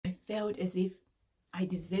felt as if I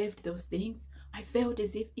deserved those things. I felt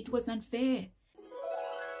as if it was unfair.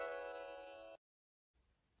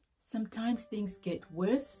 Sometimes things get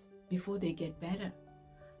worse before they get better.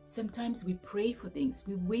 Sometimes we pray for things,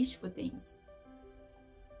 we wish for things,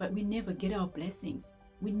 but we never get our blessings.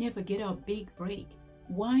 We never get our big break.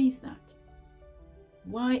 Why is that?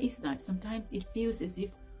 Why is that? Sometimes it feels as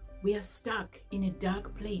if we are stuck in a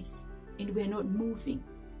dark place and we're not moving.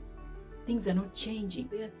 Things are not changing.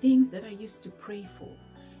 There are things that I used to pray for,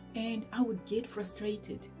 and I would get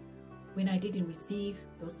frustrated when I didn't receive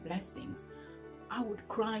those blessings. I would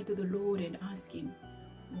cry to the Lord and ask Him,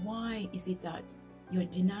 why is it that you're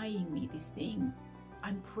denying me this thing?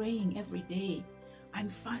 I'm praying every day. I'm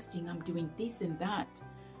fasting. I'm doing this and that.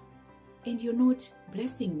 And you're not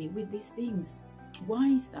blessing me with these things. Why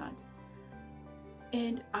is that?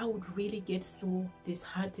 And I would really get so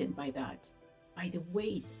disheartened by that, by the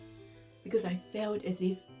weight, because I felt as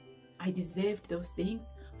if I deserved those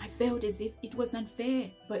things. I felt as if it was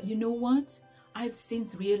unfair. But you know what? I've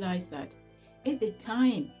since realized that at the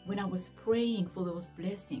time when I was praying for those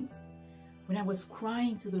blessings, when I was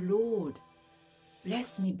crying to the Lord,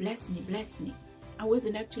 bless me, bless me, bless me, I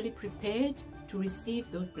wasn't actually prepared to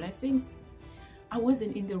receive those blessings. I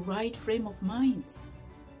wasn't in the right frame of mind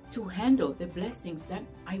to handle the blessings that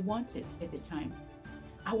I wanted at the time.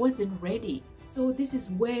 I wasn't ready. So this is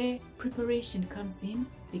where preparation comes in.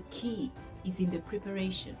 The key is in the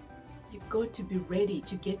preparation. You've got to be ready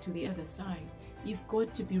to get to the other side. You've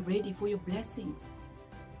got to be ready for your blessings.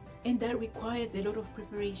 And that requires a lot of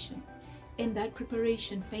preparation. And that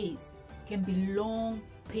preparation phase can be long,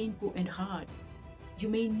 painful, and hard. You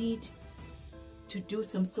may need to do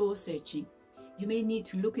some soul searching. You may need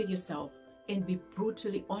to look at yourself and be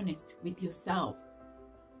brutally honest with yourself.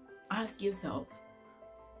 Ask yourself,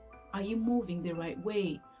 are you moving the right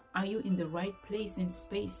way? Are you in the right place and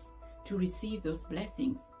space to receive those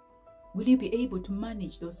blessings? Will you be able to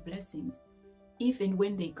manage those blessings if and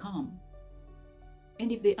when they come?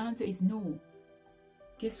 And if the answer is no,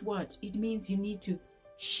 guess what? It means you need to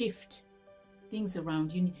shift things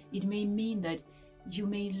around. It may mean that you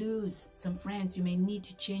may lose some friends. You may need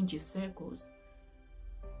to change your circles.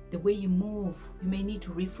 The way you move, you may need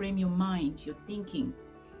to reframe your mind, your thinking,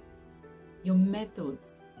 your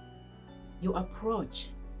methods, your approach.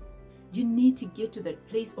 You need to get to that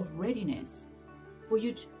place of readiness for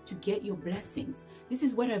you to get your blessings. This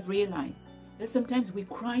is what I've realized, that sometimes we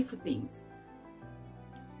cry for things.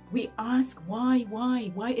 We ask, why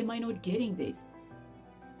am I not getting this?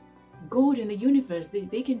 God and the universe,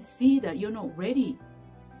 they can see that you're not ready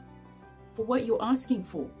for what you're asking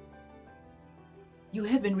for. You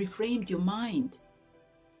haven't reframed your mind.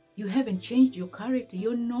 You haven't changed your character.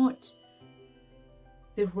 You're not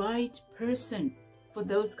the right person for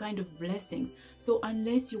those kind of blessings. So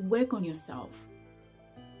unless you work on yourself,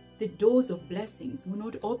 the doors of blessings will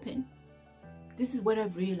not open. This is what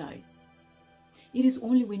I've realized. It is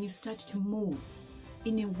only when you start to move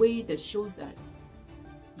in a way that shows that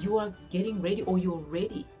you are getting ready, or you're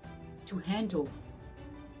ready to handle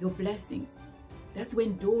your blessings, that's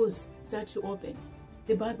when doors start to open.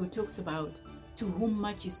 The Bible talks about, to whom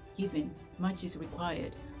much is given, much is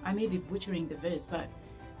required. I may be butchering the verse, but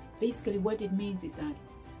basically what it means is that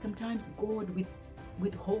sometimes God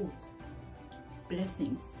withholds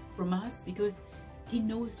blessings from us because He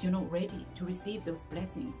knows you're not ready to receive those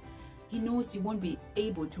blessings. He knows you won't be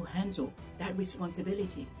able to handle that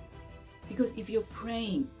responsibility. Because if you're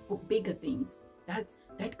praying for bigger things,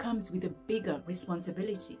 that comes with a bigger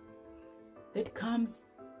responsibility. That comes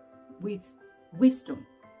with wisdom.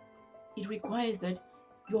 It requires that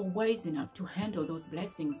you're wise enough to handle those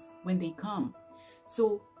blessings when they come.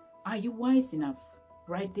 So are you wise enough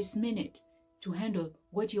right this minute to handle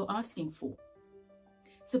what you're asking for?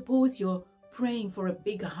 Suppose you're praying for a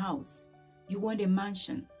bigger house. You want a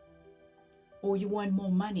mansion, or you want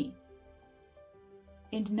more money.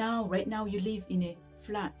 And right now you live in a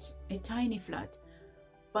flat, a tiny flat,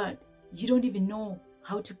 but you don't even know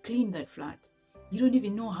how to clean that flat. You don't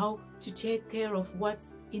even know how to take care of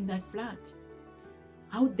what's in that flat.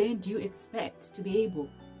 How then do you expect to be able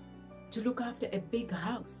to look after a big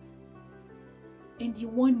house? And you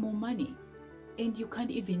want more money, and you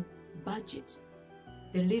can't even budget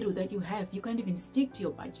the little that you have. You can't even stick to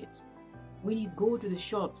your budget. When you go to the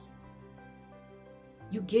shops,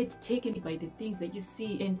 you get taken by the things that you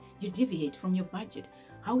see and you deviate from your budget.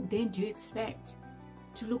 How then do you expect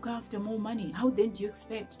to look after more money? How then do you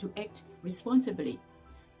expect to act responsibly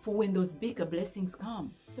for when those bigger blessings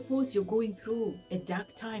come? Suppose you're going through a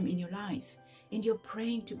dark time in your life and you're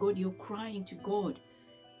praying to God, you're crying to God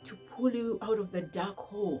to pull you out of the dark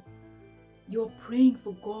hole. You're praying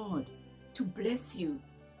for God to bless you,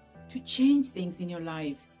 to change things in your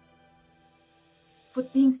life, for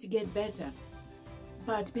things to get better.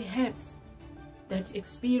 But perhaps that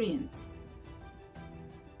experience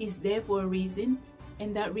is there for a reason,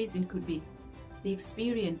 and that reason could be the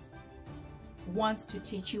experience wants to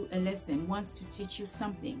teach you a lesson, wants to teach you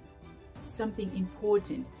something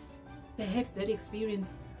important. Perhaps that experience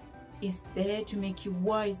is there to make you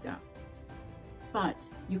wiser, but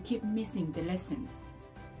you keep missing the lessons.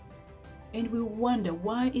 And we wonder,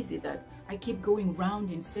 why is it that I keep going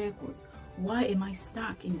round in circles? Why am I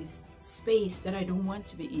stuck in this space that I don't want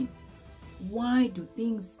to be in? Why do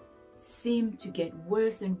things seem to get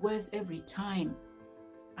worse and worse every time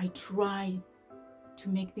I try to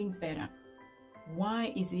make things better?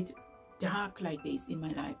 Why is it dark like this in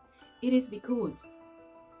my life? It is because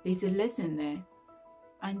there's a lesson there.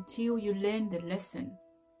 Until you learn the lesson,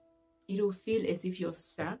 it'll feel as if you're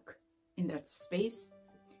stuck in that space.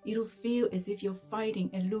 It'll feel as if you're fighting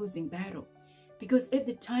a losing battle. Because at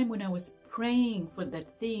the time when I was praying for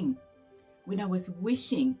that thing, when I was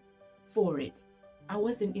wishing for it, I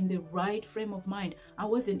wasn't in the right frame of mind. I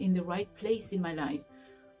wasn't in the right place in my life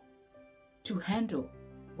to handle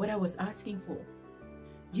what I was asking for.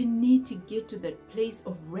 You need to get to that place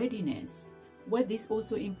of readiness. What this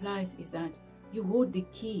also implies is that you hold the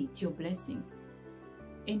key to your blessings,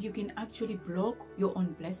 and you can actually block your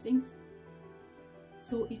own blessings.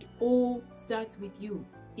 So it all starts with you.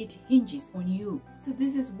 It hinges on you. So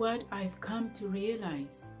this is what I've come to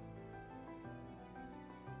realize.